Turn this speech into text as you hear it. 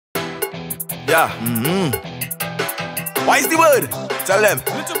Yeah. What is the word? Tell them.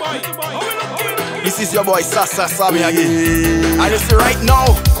 LittleBoy. This is your boy Sasa Sammy again. And you see right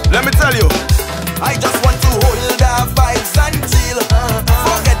now, let me tell you, I just want to hold the vibes and chill.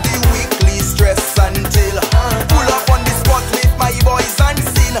 Forget the weekly stress and chill. Pull up on the spot with my boys and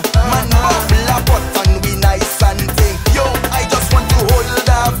sin. Man bubble a pot and we nice and ting. Yo, I just want to hold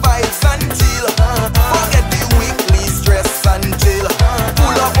the vibes and chill. Forget the weekly stress and chill.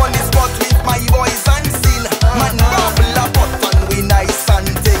 Pull up on the spot with my boys and sin. Man bubble a pot and we nice and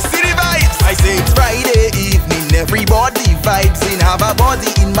ting. See the vibes? I say it's Friday evening, everybody vibes in. Have a body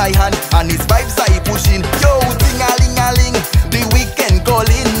in my hand and it's vibes I pushing. Yo, ting-a-ling-a-ling, the weekend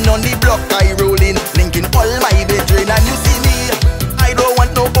calling. On the block I rolling, linking all my bedroom. And you see me, I don't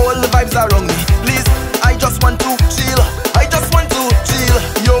want no old vibes around me. Please, I just want to chill. I just want to chill.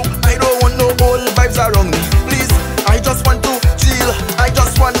 Yo, I don't want no old vibes around me. Please, I just want to chill. I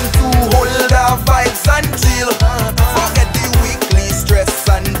just want to hold the vibes and chill. Forget the weekly stress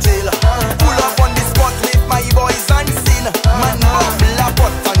and chill. Pull up on the spot with my boys and sin. Man bubble a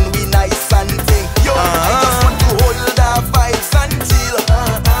pot and we nice and ting. Yo, I just want to hold the vibes and chill.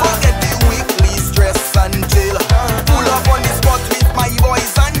 Forget the weekly stress and chill. Pull up on the spot with my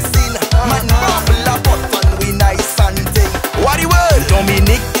boys and sin. Man bubble a pot and we nice and ting. What the word?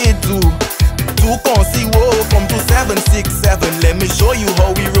 Dominic did too. Two consi woe come to 767. Let me show you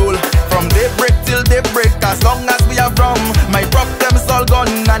how we roll. From daybreak till daybreak, as long as we have rum, my problems all gone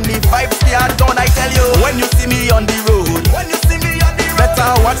and the vibes they are done. I tell you, when you see me on the road,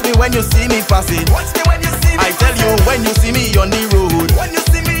 better watch me when you see me passing. Watch me when you see me. I tell you, when you see me on the road,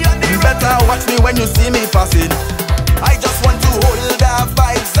 better watch me when you see me passing. I just want to hold the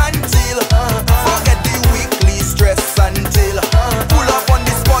vibes and chill. Forget the weekly stress and chill. Pull up on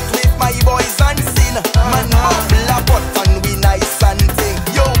the spot with my boys and sin. Man bubble a pot and we nice and ting.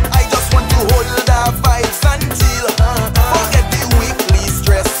 Yo, I just want to hold the vibes and chill. Forget the weekly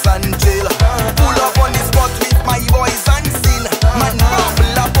stress and chill. Pull up on the spot with my boys and sin. Man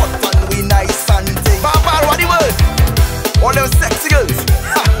bubble a pot and we nice and ting. Papa, what the word? All them sexy girls.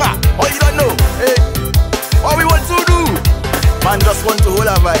 Oh, you don't know. Hey, what we want to do? Man just want to hold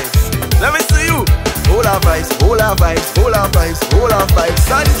our vibes. Let me see you. Hold our vibes, hold our vibes, hold our vibes, hold our vibes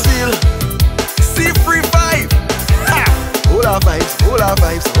and chill. See free vibe. Ha! Hold our vibes, hold our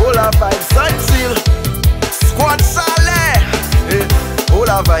vibes, hold our vibes and chill. Squad Saleh. Hey, hold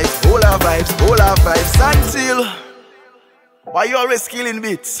our vibes, hold our vibes, hold our vibes and chill. Why you always killing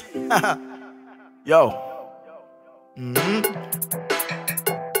beats? Yo.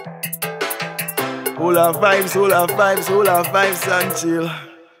 Hold our vibes, hold our vibes, hold our vibes and chill.